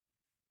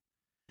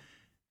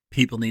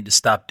People need to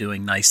stop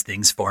doing nice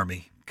things for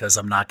me because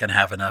I'm not going to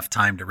have enough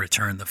time to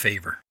return the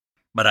favor.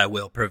 But I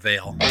will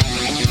prevail.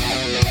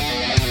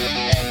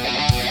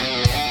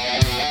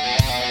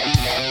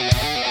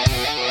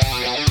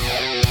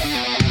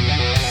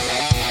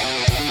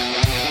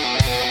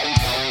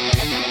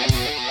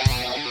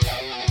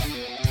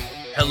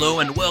 Hello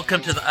and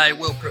welcome to the I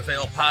Will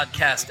Prevail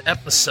podcast,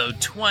 episode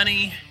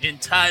 20,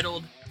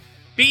 entitled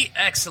Be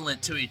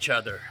Excellent to Each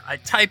Other. I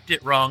typed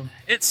it wrong.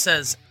 It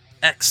says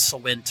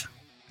excellent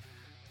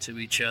to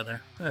each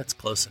other. That's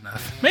close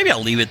enough. Maybe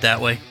I'll leave it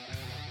that way.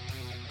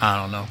 I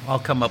don't know. I'll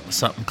come up with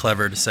something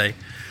clever to say.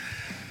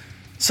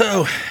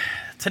 So,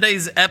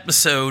 today's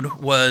episode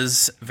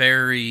was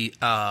very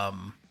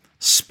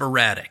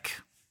sporadic.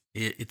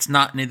 It's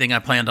not anything I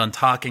planned on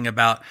talking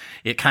about.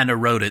 It kind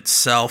of wrote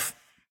itself.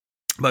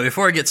 But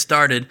before I get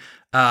started,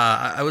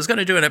 I was going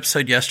to do an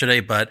episode yesterday,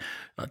 but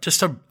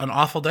just an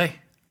awful day.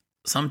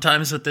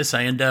 Sometimes with this,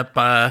 I end up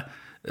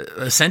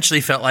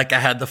essentially felt like I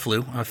had the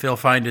flu. I feel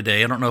fine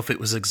today. I don't know if it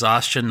was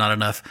exhaustion, not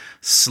enough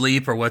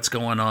sleep, or what's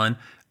going on.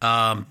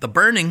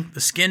 The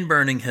skin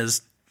burning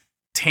has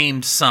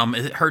tamed some.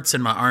 It hurts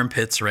in my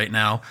armpits right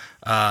now,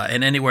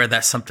 and anywhere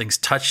that something's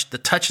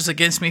that touches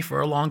against me for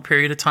a long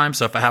period of time.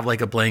 So if I have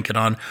like a blanket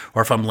on,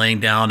 or if I'm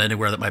laying down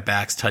anywhere that my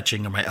back's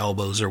touching, or my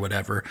elbows or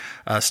whatever,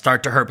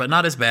 start to hurt, but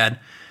not as bad.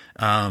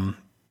 Not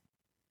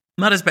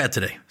as bad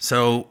today.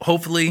 So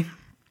hopefully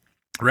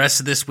the rest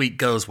of this week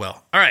goes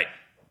well. All right.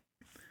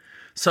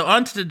 So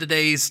on to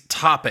today's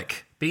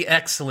topic, be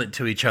excellent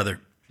to each other.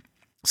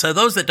 So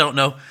those that don't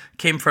know,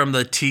 came from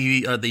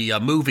the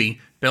movie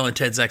Bill and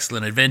Ted's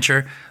Excellent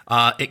Adventure.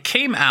 It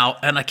came out,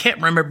 and I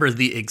can't remember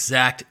the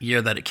exact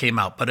year that it came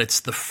out, but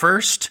it's the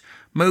first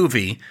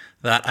movie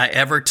that I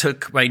ever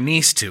took my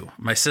niece to.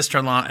 My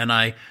sister-in-law and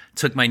I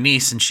took my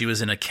niece, and she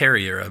was in a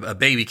carrier, a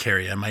baby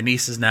carrier, and my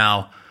niece is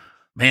now,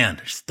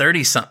 she's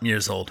 30-something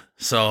years old.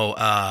 So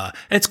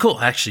it's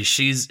cool, actually.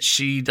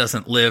 She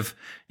doesn't live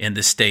in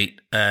the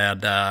state,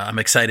 and I'm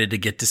excited to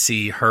get to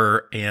see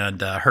her and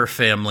her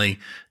family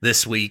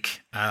this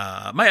week.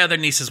 My other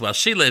niece as well.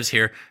 She lives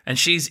here, and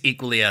she's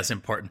equally as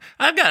important.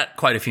 I've got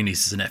quite a few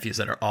nieces and nephews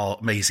that are all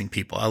amazing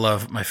people. I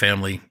love my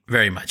family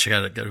very much.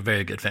 I got a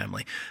very good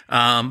family.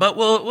 But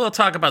we'll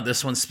talk about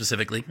this one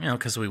specifically,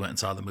 because we went and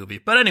saw the movie.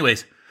 But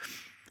anyways,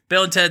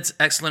 Bill and Ted's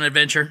Excellent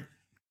Adventure.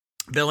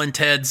 Bill and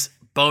Ted's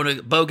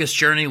Bogus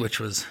Journey, which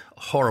was a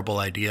horrible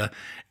idea.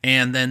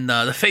 And then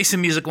the Face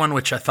and Music one,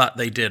 which I thought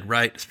they did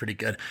right. It's pretty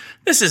good.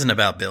 This isn't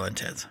about Bill and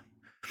Ted's.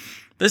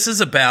 This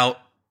is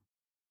about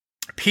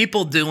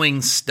people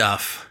doing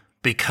stuff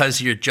because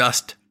you're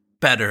just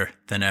better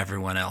than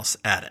everyone else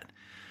at it.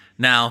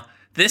 Now,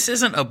 this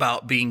isn't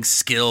about being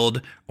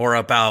skilled or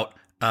about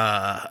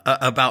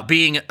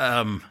being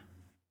a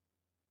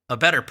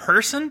better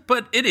person,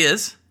 but it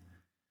is.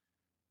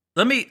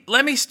 Let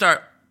me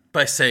start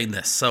by saying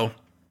this. So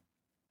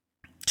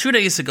 2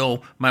 days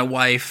ago, my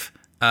wife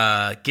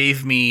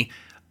gave me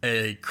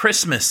a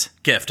Christmas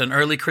gift, an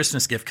early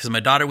Christmas gift, because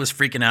my daughter was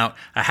freaking out.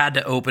 I had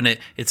to open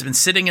it. It's been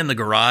sitting in the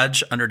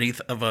garage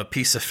underneath of a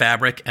piece of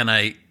fabric,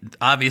 and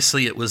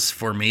obviously it was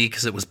for me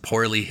because it was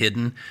poorly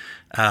hidden.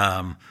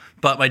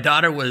 But my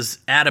daughter was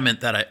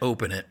adamant that I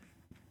open it,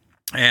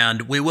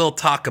 and we will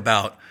talk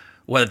about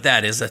what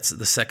that is. That's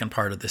the second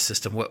part of the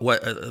system.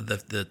 What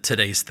the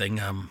today's thing.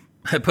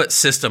 I put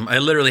system. I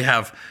literally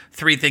have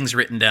 3 things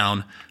written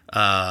down.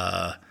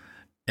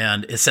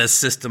 And it says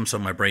system, so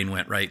my brain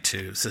went right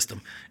to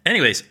system.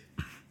 Anyways,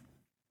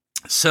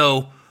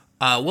 so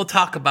we'll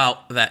talk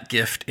about that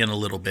gift in a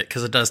little bit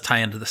because it does tie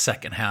into the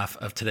second half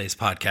of today's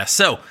podcast.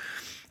 So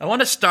I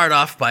want to start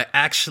off by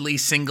actually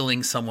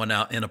singling someone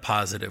out in a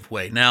positive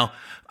way. Now,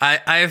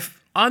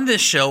 on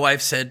this show,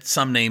 I've said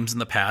some names in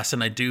the past,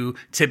 and I do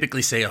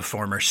typically say a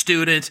former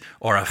student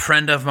or a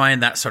friend of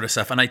mine, that sort of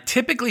stuff. And I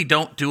typically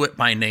don't do it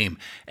by name.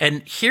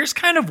 And here's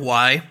kind of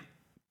why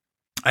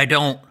I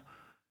don't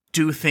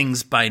do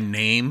things by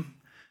name,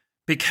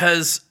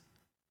 because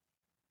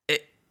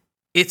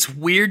it's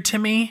weird to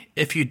me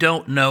if you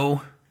don't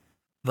know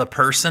the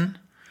person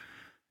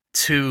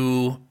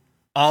to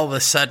all of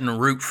a sudden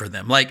root for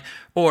them, like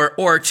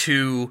or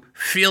to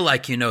feel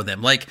like you know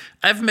them. Like,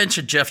 I've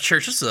mentioned Jeff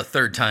Church. This is the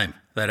 3rd time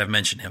that I've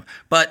mentioned him,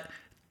 but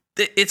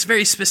it's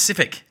very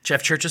specific.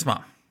 Jeff Church's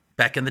mom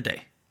back in the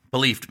day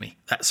believed me,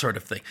 that sort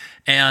of thing.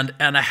 And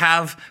I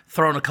have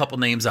thrown a couple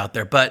names out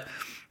there, but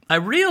I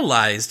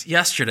realized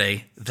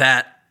yesterday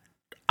that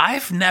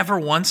I've never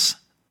once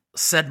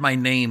said my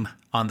name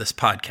on this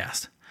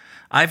podcast.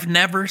 I've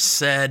never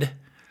said,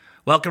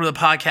 "Welcome to the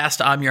podcast.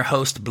 I'm your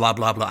host, blah,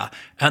 blah, blah."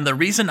 And the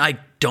reason I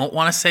don't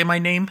want to say my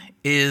name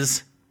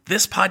is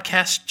this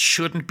podcast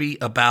shouldn't be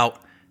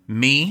about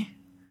me,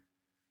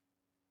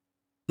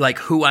 like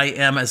who I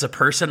am as a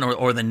person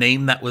or the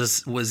name that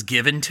was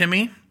given to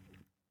me.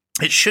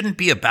 It shouldn't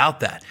be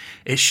about that.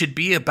 It should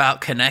be about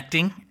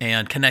connecting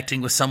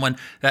with someone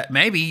that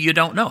maybe you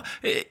don't know.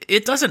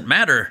 It doesn't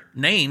matter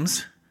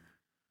names.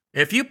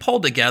 If you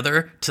pull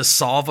together to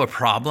solve a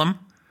problem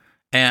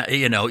And,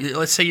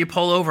 let's say you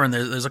pull over and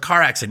there's a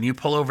car accident. You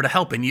pull over to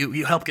help, and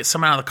you help get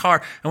someone out of the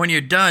car. And when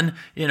you're done,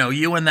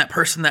 you and that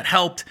person that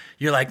helped,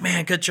 you're like,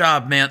 man, good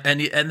job, man.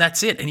 And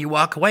that's it. And you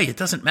walk away. It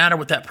doesn't matter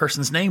what that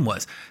person's name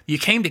was. You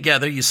came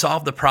together, you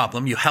solved the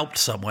problem, you helped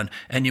someone,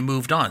 and you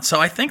moved on.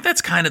 So I think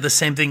that's kind of the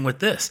same thing with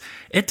this.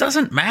 It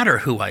doesn't matter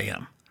who I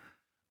am.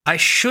 I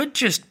should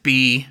just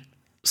be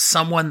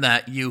someone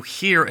that you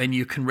hear and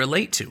you can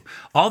relate to.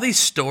 All these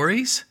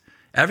stories,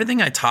 everything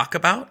I talk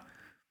about,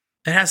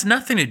 it has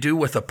nothing to do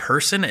with a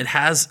person. It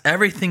has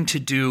everything to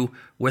do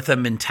with a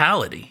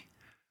mentality,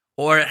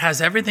 or it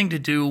has everything to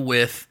do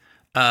with,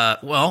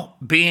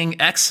 being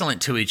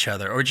excellent to each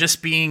other, or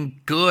just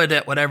being good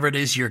at whatever it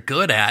is you're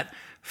good at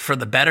for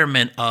the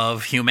betterment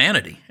of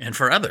humanity and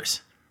for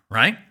others,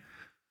 right?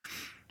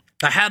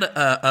 I had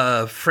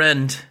a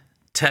friend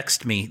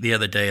text me the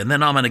other day, and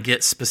then I'm going to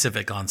get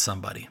specific on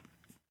somebody.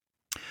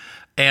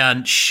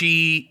 And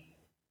she...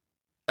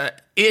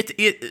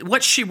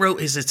 what she wrote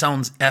is its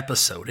own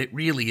episode. It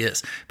really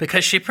is,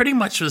 because she pretty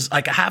much was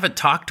like, I haven't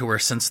talked to her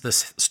since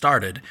this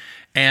started,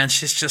 and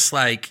she's just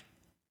like,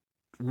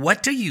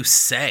 what do you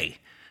say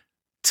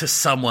to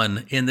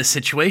someone in this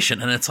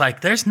situation? And it's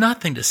like, there's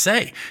nothing to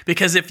say,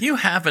 because if you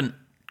haven't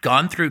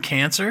gone through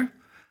cancer,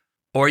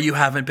 or you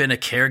haven't been a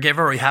caregiver,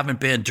 or you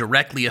haven't been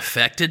directly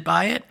affected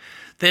by it,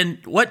 then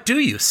what do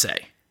you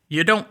say?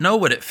 You don't know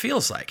what it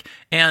feels like.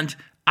 And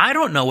I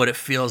don't know what it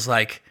feels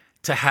like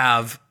to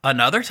have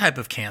another type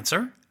of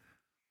cancer.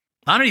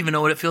 I don't even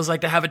know what it feels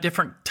like to have a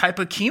different type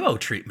of chemo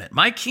treatment.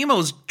 My chemo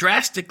is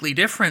drastically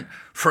different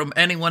from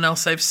anyone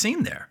else I've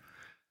seen there.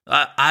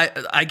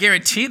 I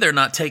guarantee they're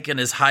not taking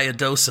as high a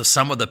dose of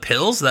some of the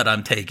pills that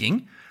I'm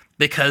taking,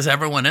 because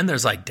everyone in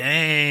there's like,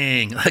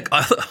 dang, like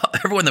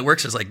everyone that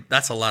works is like,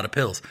 that's a lot of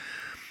pills.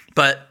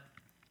 But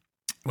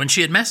when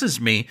she had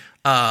messaged me,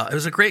 it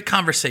was a great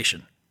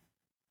conversation.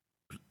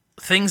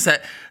 Things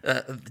that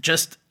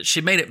she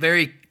made it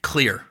very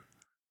clear.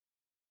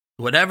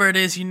 Whatever it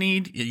is you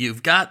need,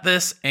 you've got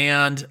this,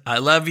 and I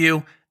love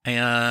you,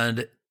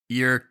 and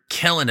you're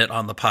killing it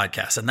on the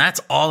podcast. And that's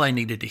all I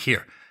needed to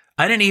hear.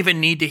 I didn't even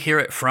need to hear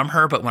it from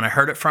her, but when I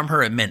heard it from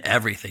her, it meant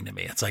everything to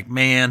me. It's like,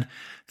 man,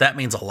 that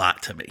means a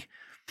lot to me.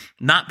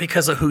 Not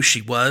because of who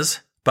she was,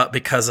 but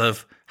because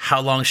of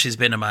how long she's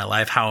been in my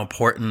life, how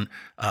important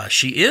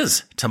she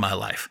is to my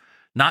life.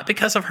 Not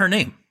because of her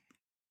name.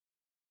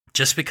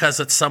 Just because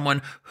it's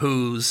someone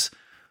who's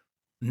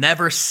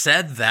never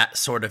said that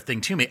sort of thing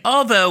to me.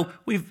 Although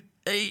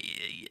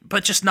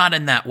but just not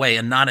in that way,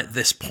 and not at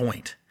this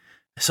point.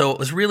 So it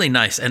was really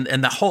nice.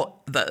 And the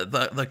whole,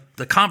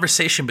 the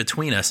conversation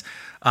between us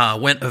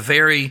went a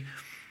very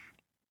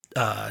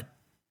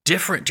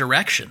different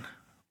direction,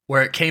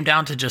 where it came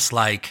down to just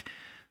like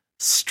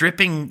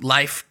stripping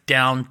life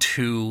down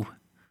to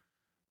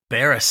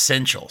bare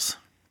essentials.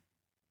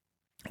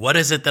 What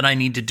is it that I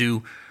need to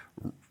do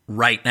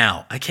right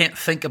now? I can't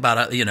think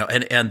about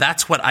it, and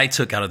that's what I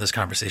took out of this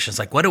conversation. It's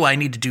like, what do I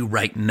need to do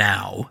right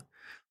now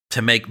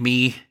to make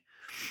me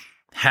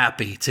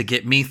happy, to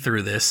get me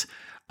through this?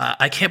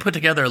 I can't put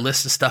together a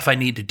list of stuff I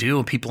need to do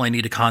and people I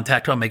need to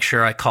contact. I'll make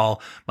sure I call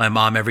my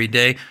mom every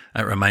day.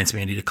 That reminds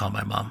me, I need to call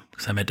my mom,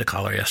 because I meant to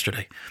call her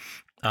yesterday.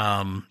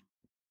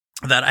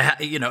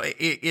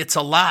 It's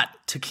a lot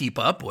to keep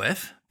up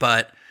with.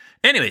 But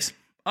anyways,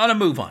 I want to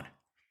move on.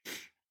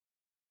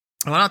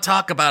 I want to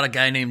talk about a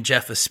guy named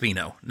Jeff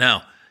Espino.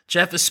 Now,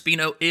 Jeff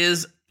Espino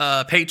is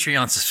a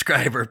Patreon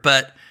subscriber,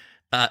 but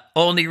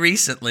only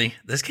recently.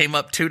 This came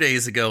up 2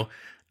 days ago.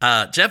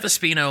 Jeff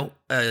Espino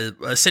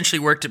essentially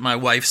worked at my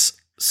wife's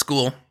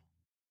school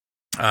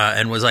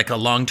and was like a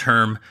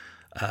long-term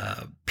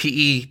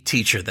PE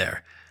teacher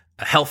there,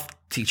 a health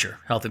teacher,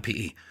 health and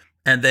PE.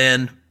 And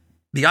then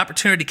the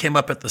opportunity came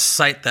up at the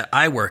site that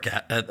I work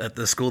at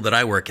the school that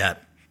I work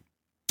at.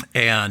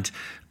 And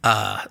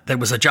there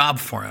was a job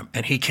for him,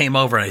 and he came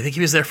over, and I think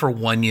he was there for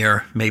 1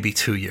 year, maybe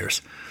 2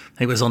 years. I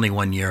think it was only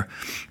 1 year.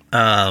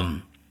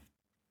 And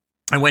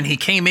when he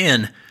came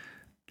in,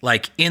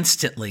 like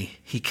instantly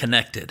he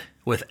connected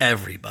with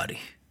everybody.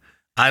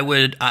 My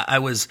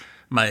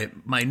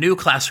new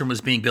classroom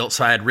was being built,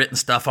 so I had written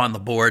stuff on the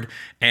board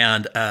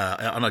and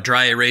on a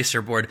dry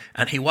eraser board,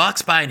 and he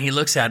walks by and he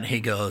looks at it and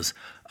he goes,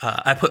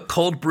 I put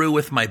cold brew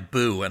with my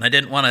boo. And I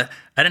didn't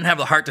have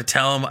the heart to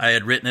tell him I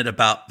had written it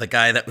about the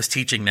guy that was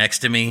teaching next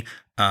to me.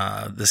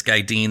 This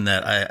guy, Dean,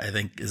 that I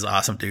think is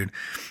awesome, dude.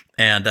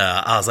 And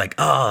I was like,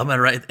 oh, I'm going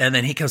to write. And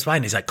then he comes by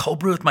and he's like, cold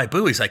brew with my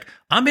boo. He's like,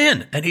 I'm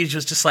in. And he's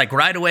just like,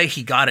 right away,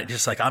 he got it.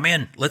 Just like, I'm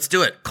in. Let's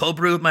do it. Cold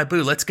brew with my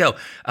boo. Let's go.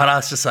 And I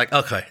was just like,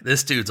 okay,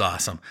 this dude's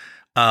awesome.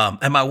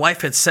 And my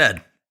wife had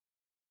said,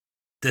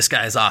 this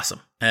guy is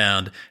awesome.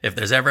 And if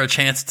there's ever a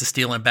chance to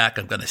steal him back,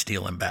 I'm going to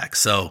steal him back.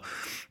 So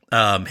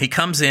he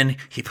comes in,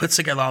 he puts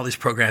together all these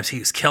programs.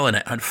 He's killing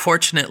it.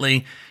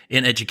 Unfortunately,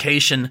 in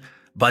education,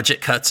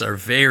 budget cuts are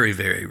very,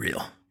 very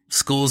real.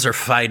 Schools are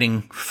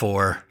fighting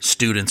for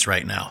students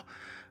right now.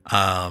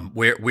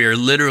 We're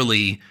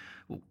literally,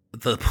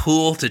 the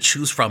pool to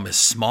choose from is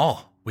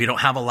small. We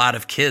don't have a lot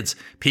of kids.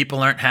 People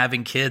aren't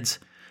having kids.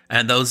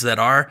 And those that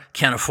are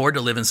can't afford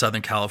to live in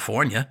Southern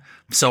California.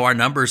 So our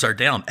numbers are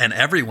down and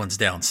everyone's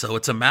down. So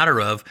it's a matter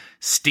of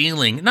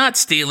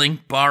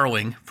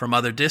borrowing from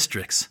other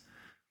districts,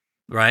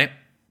 right?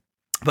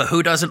 But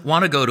who doesn't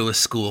want to go to a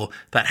school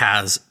that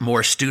has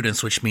more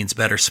students, which means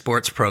better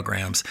sports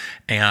programs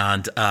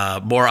and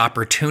more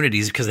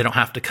opportunities because they don't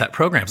have to cut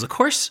programs? Of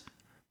course,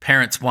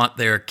 parents want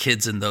their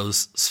kids in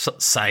those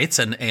sites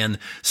and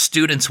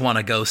students want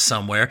to go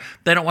somewhere.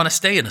 They don't want to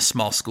stay in a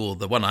small school,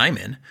 the one I'm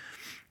in.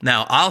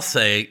 Now, I'll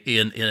say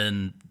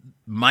in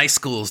my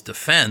school's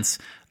defense,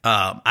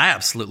 I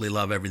absolutely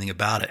love everything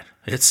about it.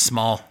 It's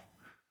small.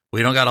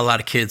 We don't got a lot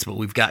of kids, but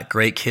we've got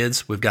great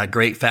kids. We've got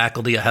great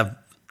faculty. I have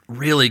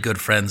really good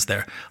friends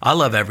there. I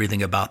love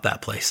everything about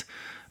that place.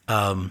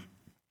 And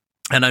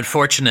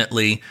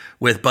unfortunately,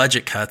 with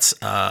budget cuts,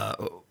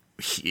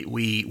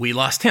 we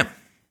lost him.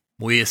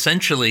 We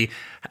essentially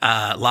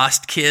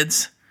lost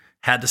kids,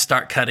 had to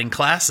start cutting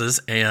classes,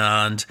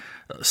 and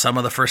some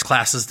of the first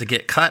classes to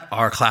get cut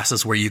are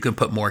classes where you can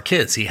put more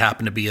kids. He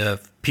happened to be a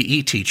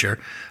PE teacher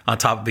on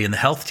top of being the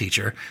health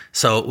teacher.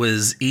 So it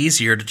was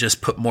easier to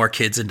just put more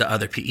kids into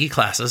other PE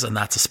classes. And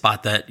that's a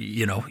spot that,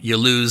 you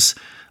lose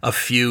a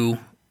few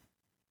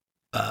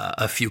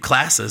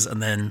classes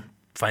and then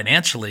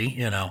financially,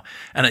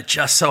 and it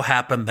just so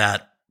happened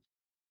that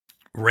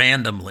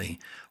randomly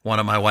one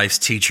of my wife's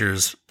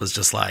teachers was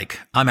just like,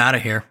 I'm out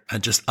of here,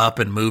 and just up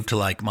and moved to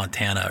like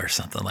Montana or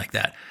something like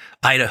that.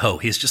 Idaho.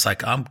 He's just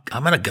like, I'm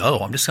going to go.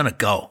 I'm just going to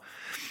go.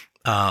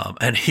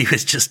 And he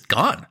was just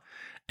gone.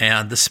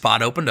 And the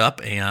spot opened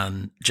up,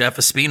 and Jeff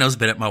Espino's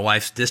been at my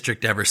wife's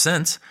district ever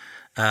since.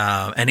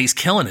 And he's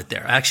killing it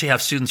there. I actually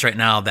have students right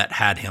now that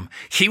had him.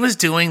 He was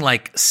doing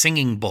like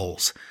singing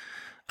bowls.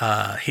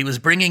 He was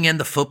bringing in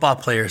the football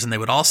players, and they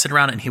would all sit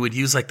around, and he would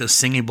use like those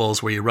singing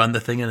bowls where you run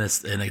the thing and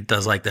it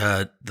does like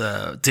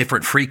the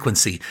different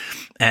frequency.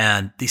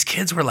 And these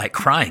kids were like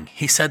crying.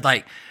 He said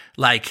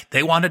like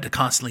they wanted to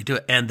constantly do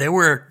it. And there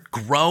were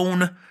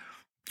grown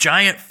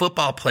giant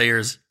football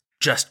players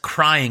just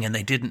crying, and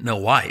they didn't know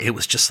why. It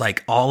was just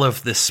like all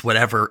of this,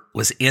 whatever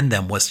was in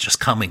them was just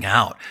coming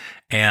out.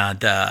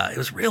 And it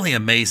was really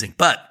amazing.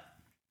 But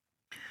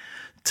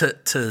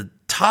to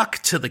talk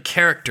to the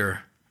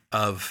character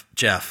of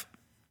Jeff,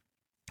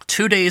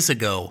 2 days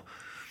ago,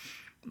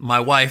 my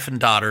wife and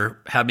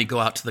daughter had me go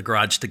out to the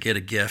garage to get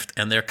a gift,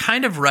 and they're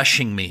kind of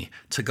rushing me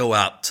to go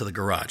out to the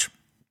garage.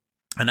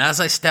 And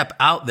as I step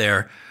out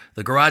there,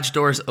 the garage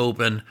doors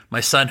open. My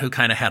son, who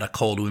kind of had a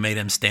cold, we made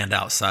him stand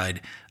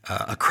outside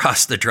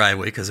across the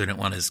driveway because we didn't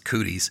want his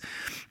cooties.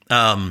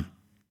 And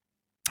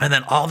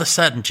then all of a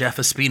sudden, Jeff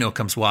Espino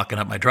comes walking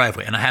up my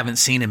driveway, and I haven't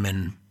seen him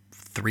in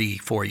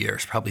 3-4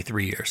 years, probably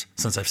 3 years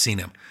since I've seen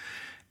him.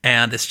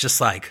 And it's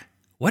just like,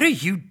 what are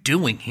you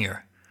doing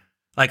here?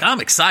 Like, I'm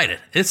excited.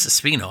 It's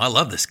Espino. I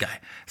love this guy.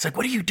 It's like,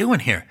 what are you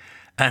doing here?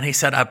 And he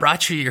said, I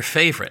brought you your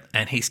favorite.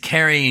 And he's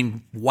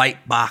carrying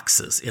white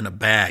boxes in a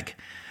bag.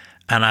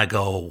 And I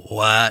go,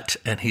 what?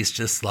 And he's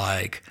just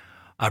like,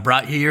 I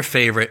brought you your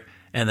favorite,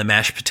 and the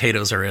mashed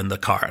potatoes are in the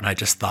car. And I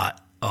just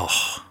thought,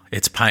 oh,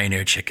 it's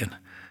Pioneer Chicken.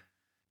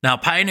 Now,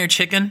 Pioneer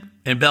Chicken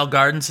in Bell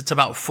Gardens, it's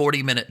about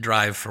 40-minute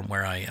drive from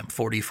where I am,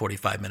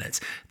 45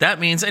 minutes. That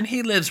means, and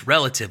he lives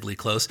relatively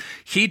close,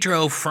 he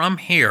drove from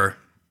here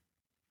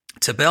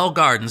to Bell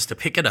Gardens to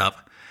pick it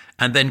up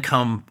and then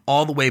come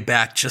all the way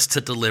back just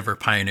to deliver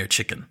Pioneer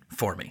Chicken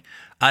for me.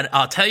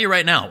 I'll tell you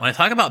right now, when I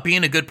talk about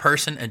being a good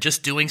person and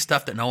just doing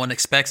stuff that no one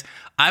expects,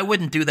 I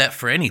wouldn't do that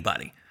for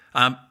anybody.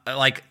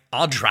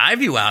 I'll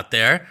drive you out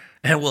there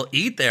and we'll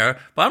eat there,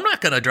 but I'm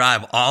not going to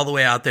drive all the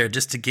way out there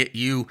just to get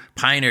you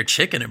Pioneer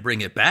Chicken and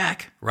bring it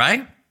back,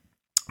 right?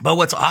 But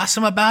what's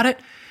awesome about it,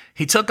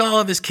 he took all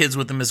of his kids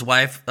with him. His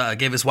wife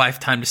gave his wife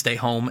time to stay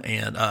home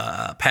and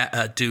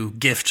do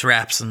gift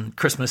wraps and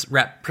Christmas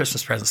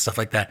presents, stuff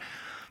like that.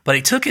 But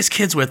he took his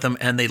kids with him,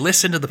 and they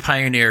listened to the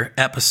Pioneer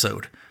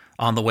episode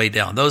on the way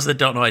down. Those that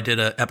don't know, I did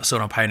an episode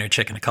on Pioneer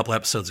Chicken a couple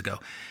episodes ago.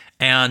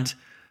 And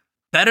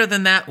better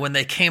than that, when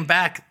they came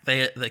back,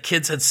 the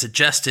kids had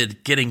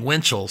suggested getting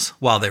Winchell's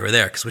while they were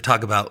there, because we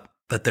talk about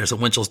that there's a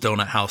Winchell's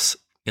donut house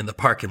in the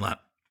parking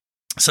lot.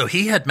 So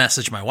he had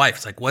messaged my wife.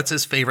 It's like, what's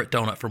his favorite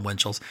donut from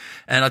Winchell's?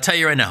 And I'll tell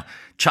you right now,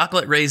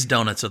 chocolate raised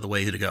donuts are the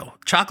way to go.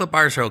 Chocolate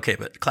bars are okay,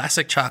 but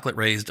classic chocolate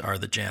raised are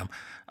the jam.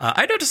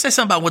 I'd have to say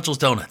something about Winchell's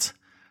donuts.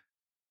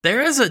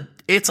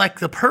 It's like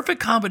the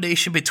perfect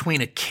combination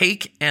between a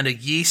cake and a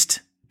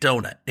yeast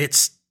donut.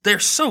 They're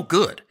so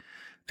good.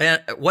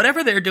 And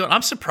whatever they're doing,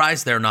 I'm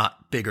surprised they're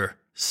not bigger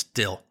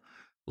still.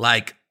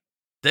 Like,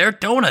 their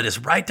donut is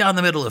right down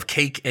the middle of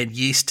cake and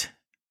yeast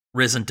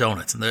risen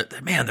donuts. And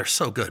they're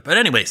so good. But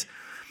anyways,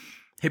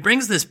 he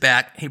brings this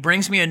back. He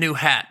brings me a new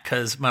hat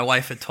because my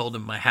wife had told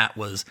him my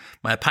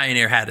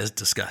Pioneer hat is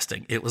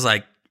disgusting. It was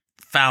like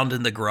found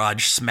in the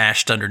garage,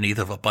 smashed underneath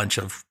of a bunch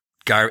of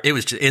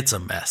garbage. It's a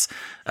mess.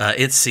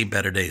 It's seen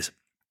better days.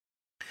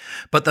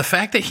 But the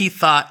fact that he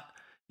thought,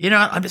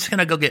 I'm just going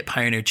to go get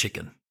Pioneer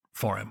Chicken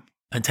for him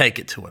and take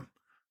it to him.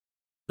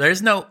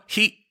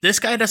 This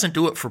guy doesn't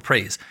do it for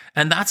praise.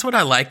 And that's what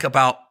I like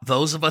about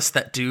those of us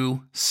that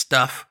do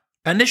stuff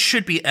And this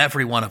should be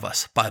every one of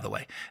us, by the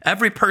way.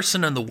 Every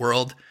person in the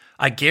world,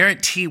 I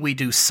guarantee we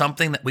do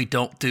something that we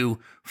don't do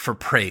for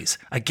praise.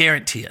 I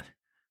guarantee it.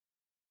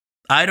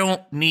 I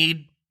don't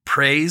need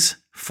praise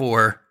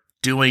for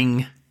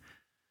doing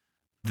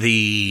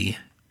the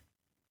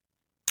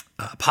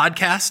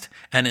podcast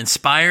and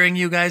inspiring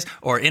you guys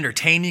or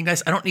entertaining you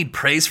guys. I don't need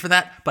praise for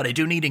that, but I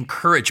do need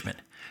encouragement.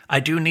 I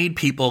do need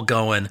people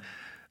going,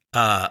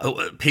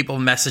 people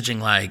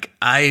messaging like,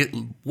 I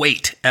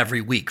wait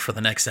every week for the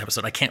next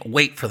episode. I can't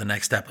wait for the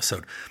next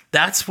episode.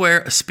 That's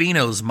where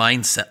Espino's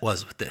mindset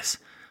was with this.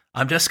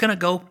 I'm just going to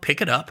go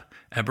pick it up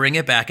and bring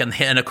it back. And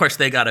of course,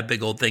 they got a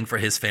big old thing for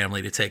his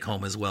family to take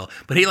home as well.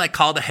 But he like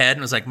called ahead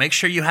and was like, make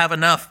sure you have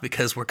enough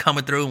because we're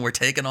coming through and we're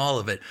taking all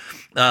of it.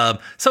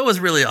 So it was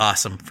really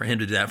awesome for him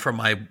to do that, for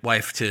my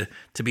wife to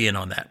be in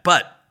on that.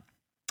 But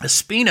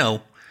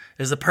Espino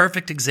is a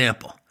perfect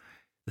example.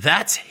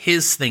 That's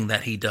his thing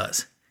that he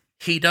does.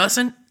 He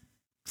doesn't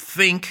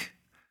think,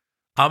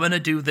 I'm going to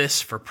do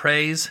this for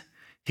praise.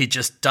 He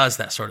just does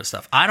that sort of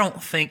stuff. I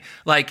don't think,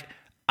 like,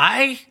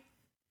 I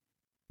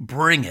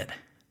bring it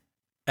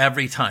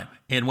every time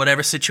in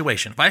whatever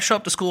situation. If I show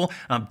up to school,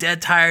 I'm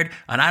dead tired,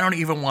 and I don't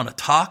even want to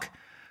talk,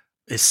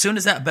 as soon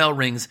as that bell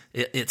rings,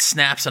 it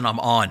snaps and I'm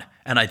on,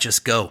 and I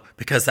just go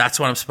because that's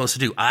what I'm supposed to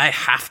do. I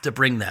have to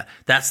bring that.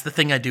 That's the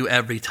thing I do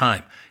every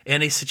time.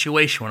 Any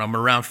situation, when I'm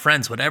around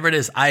friends, whatever it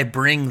is, I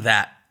bring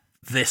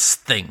this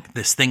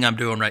thing I'm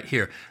doing right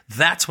here.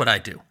 That's what I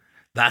do.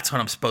 That's what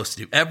I'm supposed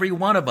to do. Every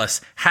one of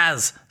us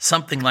has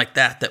something like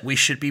that we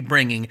should be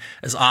bringing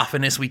as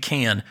often as we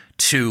can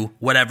to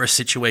whatever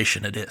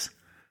situation it is.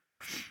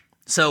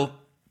 So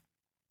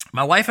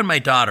my wife and my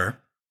daughter,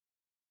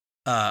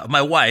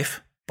 my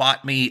wife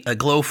bought me a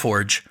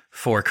Glowforge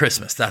for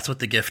Christmas. That's what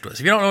the gift was.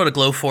 If you don't know what a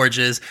Glowforge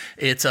is,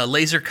 it's a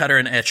laser cutter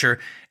and etcher,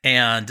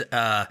 and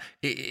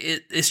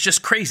it's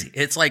just crazy.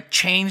 It's like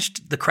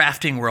changed the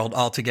crafting world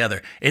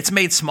altogether. It's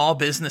made small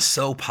business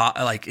so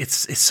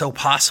it's so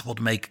possible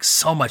to make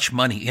so much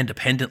money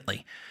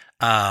independently,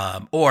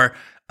 or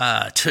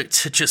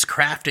to just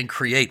craft and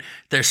create.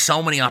 There's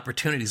so many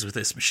opportunities with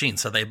this machine.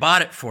 So they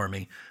bought it for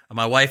me.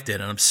 My wife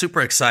did, and I'm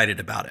super excited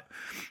about it.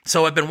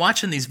 So I've been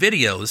watching these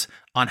videos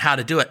on how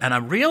to do it, and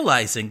I'm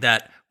realizing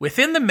that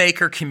within the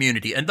maker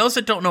community, and those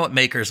that don't know what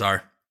makers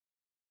are,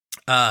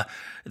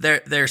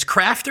 there's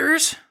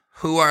crafters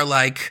who are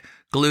like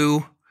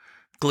glue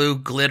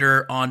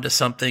glitter onto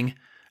something,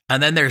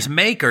 and then there's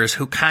makers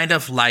who kind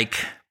of like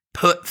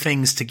put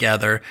things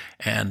together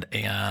and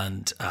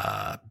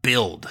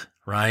build.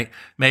 Right?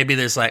 Maybe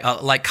there's like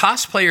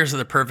cosplayers are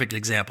the perfect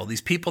example.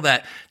 These people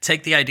that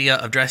take the idea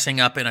of dressing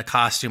up in a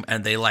costume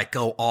and they like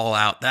go all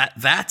out.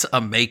 That's a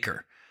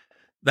maker.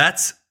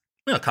 That's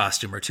a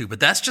costumer too, but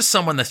that's just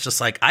someone that's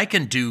just like, I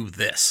can do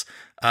this.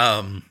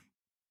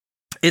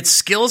 It's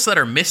skills that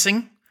are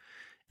missing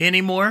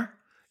anymore.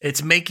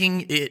 It's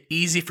making it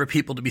easy for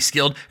people to be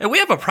skilled. And we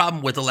have a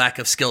problem with the lack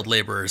of skilled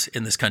laborers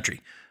in this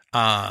country.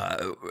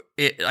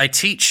 I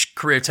teach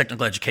career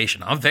technical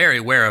education. I'm very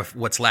aware of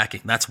what's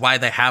lacking. That's why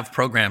they have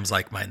programs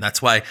like mine. That's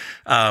why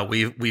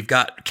we've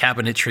got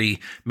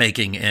cabinetry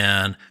making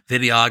and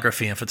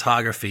videography and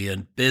photography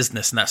and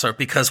business and that sort,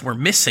 because we're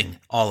missing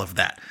all of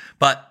that.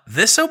 But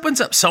this opens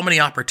up so many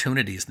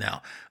opportunities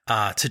now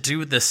to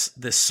do this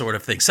sort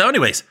of thing. So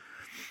anyways,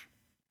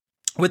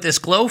 with this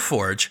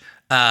Glowforge,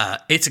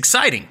 it's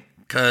exciting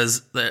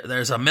because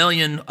there's a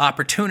million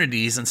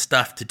opportunities and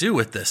stuff to do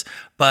with this.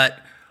 But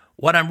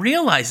what I'm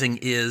realizing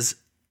is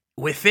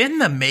within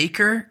the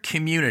maker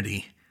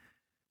community,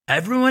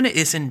 everyone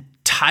is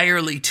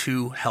entirely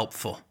too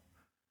helpful.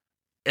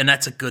 And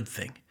that's a good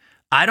thing.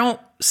 I don't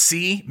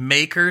see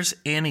makers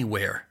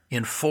anywhere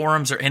in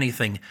forums or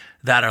anything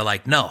that are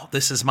like, no,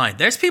 this is mine.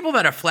 There's people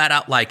that are flat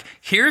out like,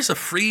 here's a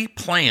free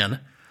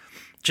plan.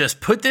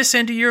 Just put this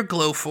into your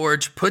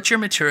Glowforge, put your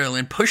material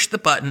in, push the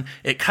button,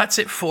 it cuts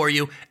it for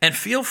you, and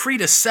feel free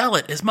to sell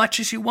it as much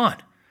as you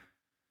want.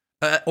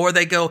 Or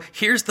they go,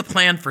 here's the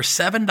plan for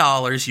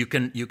 $7. You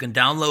can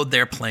download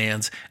their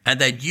plans, and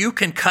then you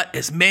can cut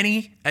as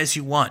many as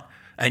you want,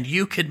 and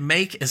you can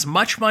make as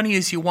much money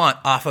as you want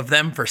off of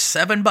them for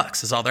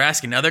 $7 is all they're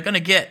asking. Now they're going to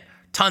get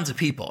tons of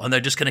people, and they're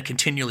just going to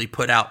continually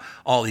put out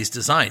all these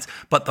designs.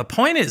 But the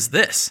point is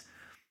this: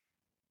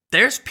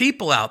 there's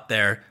people out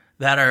there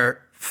that are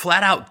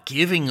flat out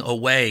giving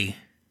away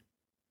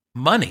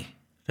money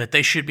that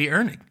they should be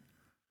earning.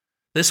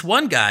 This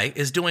one guy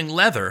is doing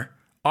leather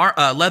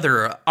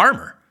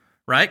armor,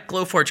 right?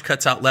 Glowforge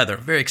cuts out leather.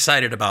 I'm very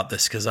excited about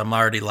this because I'm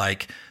already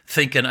like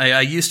thinking,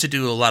 I used to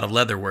do a lot of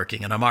leather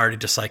working, and I'm already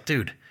just like,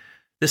 dude,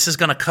 this is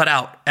going to cut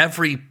out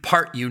every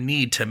part you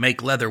need to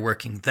make leather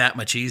working that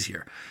much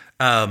easier.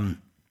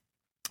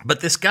 But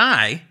this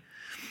guy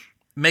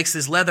makes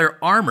this leather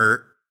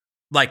armor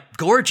like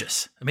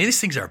gorgeous. I mean,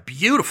 these things are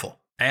beautiful.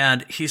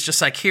 And he's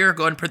just like, here,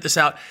 go ahead and print this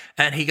out.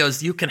 And he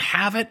goes, you can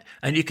have it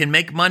and you can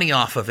make money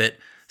off of it.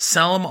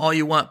 Sell them all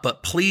you want,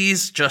 but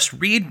please just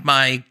read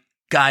my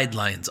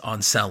guidelines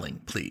on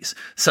selling, please.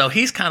 So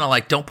he's kind of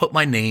like, don't put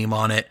my name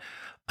on it.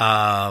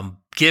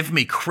 give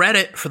me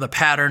credit for the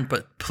pattern,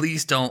 but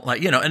please don't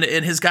and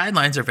his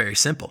guidelines are very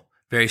simple,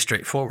 very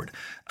straightforward.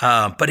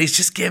 But he's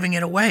just giving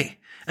it away,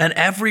 and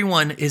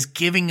everyone is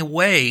giving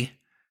away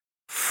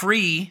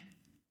free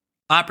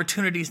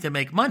opportunities to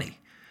make money.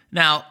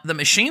 Now, the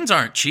machines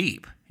aren't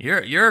cheap.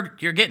 You're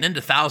getting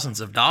into thousands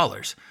of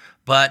dollars,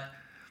 but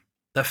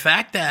the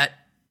fact that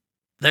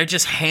they're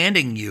just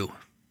handing you,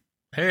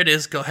 here it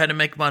is, go ahead and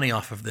make money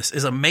off of this,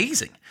 is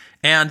amazing.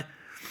 And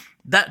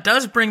that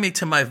does bring me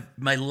to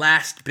my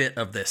last bit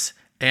of this.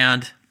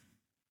 And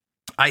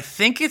I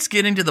think it's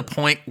getting to the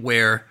point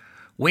where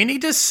we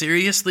need to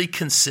seriously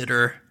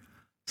consider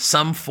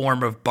some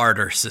form of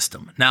barter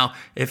system. Now,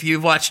 if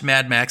you've watched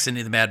Mad Max,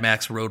 any of the Mad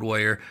Max, Road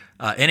Warrior,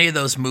 any of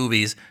those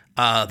movies,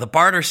 the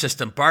barter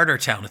system, Barter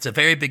Town, it's a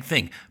very big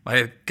thing.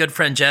 My good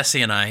friend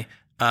Jesse and I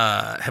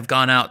have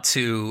gone out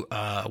to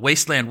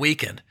Wasteland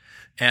Weekend.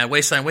 And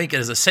Wasteland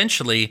Weekend is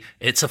essentially,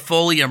 it's a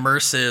fully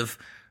immersive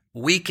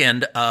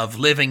weekend of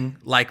living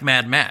like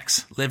Mad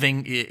Max,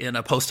 living in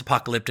a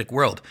post-apocalyptic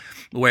world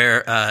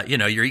where,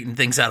 you're eating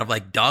things out of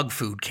like dog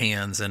food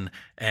cans and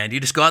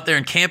you just go out there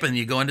and camp and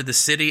you go into the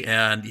city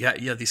and you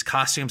have these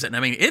costumes. And I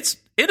mean, it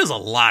is a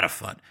lot of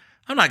fun.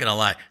 I'm not going to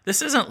lie.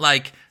 This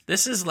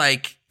is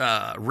like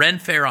Ren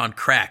Fair on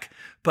crack,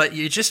 but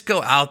you just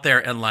go out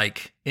there and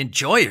like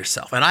enjoy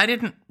yourself. And I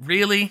didn't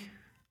really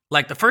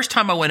like the first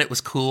time I went, it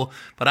was cool,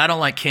 but I don't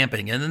like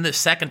camping. And then the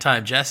second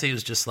time, Jesse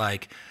was just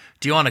like,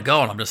 do you want to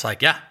go? And I'm just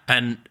like, yeah.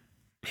 And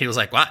he was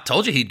like, well, I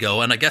told you he'd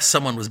go. And I guess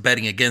someone was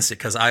betting against it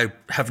because I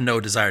have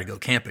no desire to go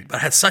camping, but I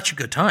had such a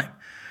good time.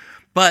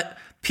 But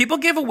people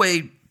give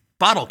away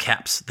bottle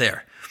caps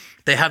there.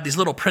 They have these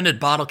little printed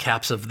bottle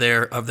caps of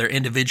their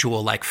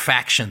individual like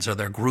factions or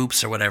their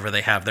groups or whatever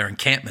they have, their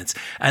encampments.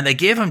 And they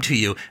give them to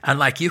you and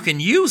like you can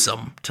use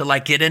them to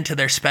like get into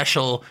their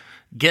special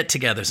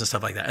get-togethers and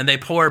stuff like that. And they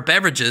pour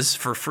beverages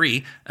for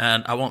free.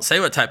 And I won't say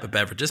what type of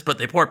beverages, but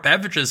they pour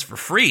beverages for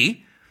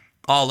free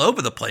all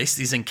over the place,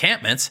 these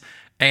encampments,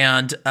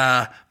 and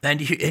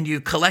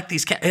you collect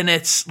these, and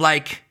it's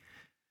like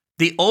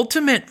the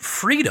ultimate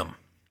freedom.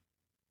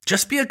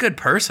 Just be a good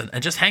person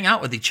and just hang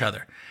out with each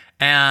other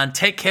and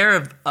take care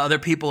of other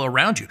people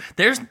around you.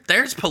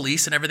 There's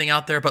police and everything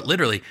out there, but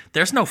literally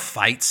there's no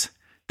fights.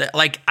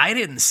 Like I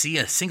didn't see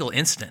a single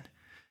incident.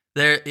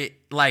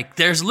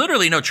 There's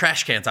literally no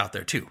trash cans out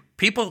there too.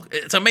 People,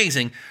 it's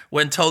amazing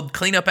when told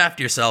clean up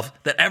after yourself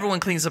that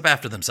everyone cleans up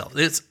after themselves.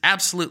 It's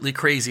absolutely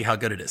crazy how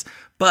good it is.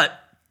 But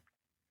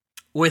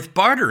with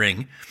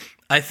bartering,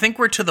 I think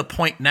we're to the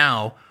point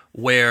now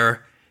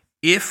where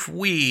if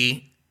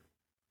we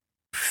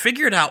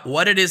figured out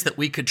what it is that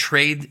we could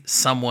trade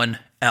someone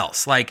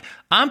else, like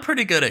I'm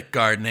pretty good at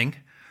gardening.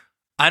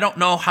 I don't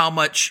know how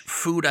much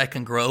food I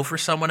can grow for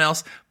someone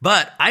else,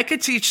 but I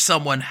could teach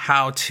someone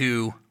how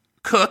to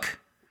cook.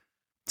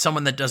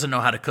 Someone that doesn't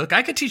know how to cook,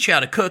 I could teach you how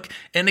to cook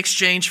in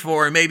exchange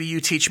for maybe you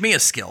teach me a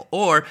skill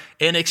or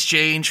in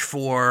exchange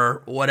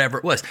for whatever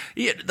it was.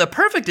 The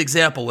perfect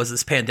example was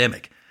this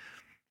pandemic.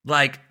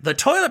 Like the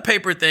toilet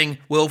paper thing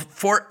will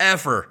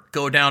forever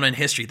go down in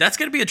history. That's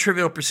going to be a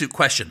Trivial Pursuit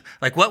question.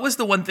 Like what was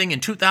the one thing in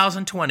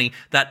 2020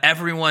 that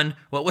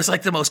what was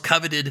like the most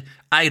coveted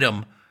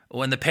item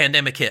when the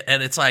pandemic hit?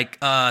 And it's like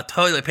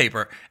toilet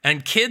paper.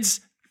 And kids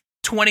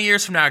 20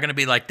 years from now are going to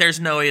be like,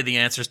 there's no way the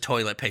answer is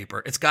toilet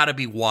paper. It's got to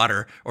be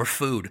water or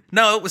food.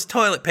 No, it was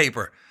toilet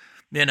paper.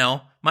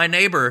 My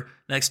neighbor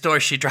next door,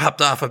 she dropped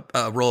off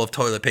a roll of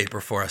toilet paper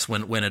for us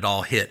when it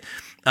all hit.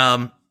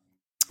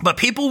 But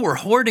people were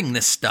hoarding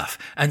this stuff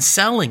and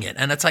selling it.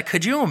 And it's like,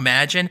 could you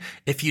imagine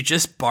if you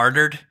just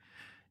bartered,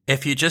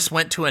 if you just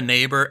went to a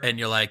neighbor and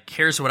you're like,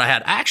 here's what I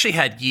had. I actually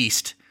had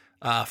yeast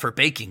for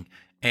baking.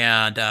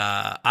 And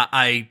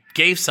I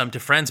gave some to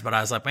friends, but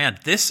I was like, man,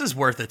 this is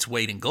worth its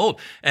weight in gold.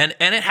 And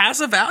it has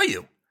a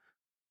value.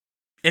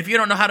 If you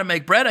don't know how to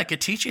make bread, I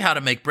could teach you how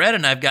to make bread,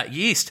 and I've got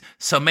yeast.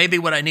 So maybe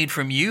what I need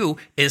from you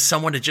is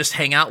someone to just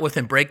hang out with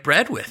and break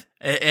bread with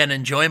and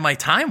enjoy my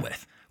time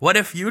with. What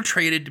if you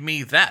traded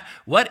me that?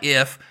 What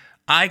if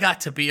I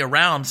got to be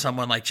around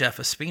someone like Jeff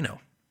Espino?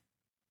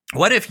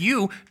 What if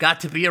you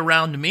got to be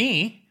around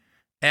me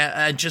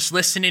and just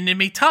listening to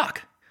me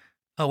talk?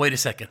 Oh, wait a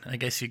second. I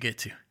guess you get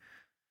to.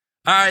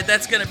 All right,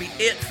 that's going to be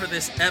it for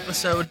this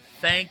episode.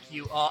 Thank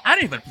you all. I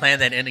didn't even plan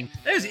that ending.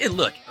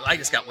 Look, I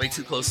just got way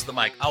too close to the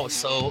mic. I was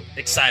so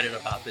excited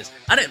about this.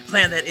 I didn't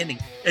plan that ending.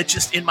 It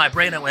just, in my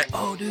brain, I went,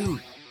 oh,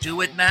 dude,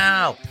 do it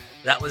now.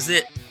 That was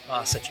it.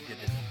 Oh, such a good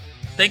ending.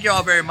 Thank you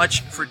all very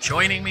much for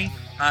joining me.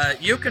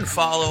 You can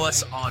follow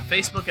us on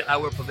Facebook at I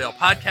Will Prevail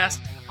Podcast,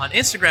 on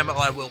Instagram at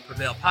I Will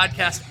Prevail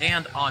Podcast,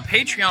 and on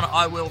Patreon at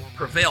I Will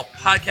Prevail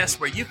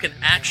Podcast, where you can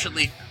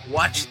actually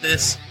watch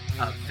this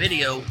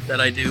video that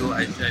I do.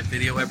 I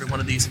video every one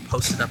of these and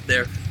post it up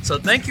there. So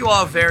thank you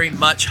all very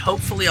much.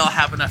 Hopefully I'll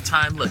have enough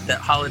time. Look,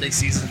 that holiday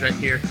season's right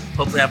here.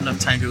 Hopefully I have enough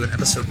time to do an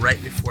episode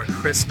right before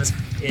Christmas.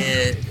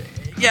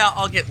 Yeah,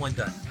 I'll get one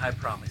done. I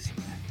promise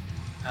you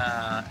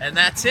that. And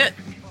that's it.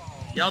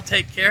 Y'all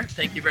take care.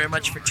 Thank you very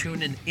much for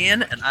tuning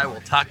in, and I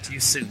will talk to you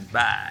soon.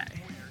 Bye.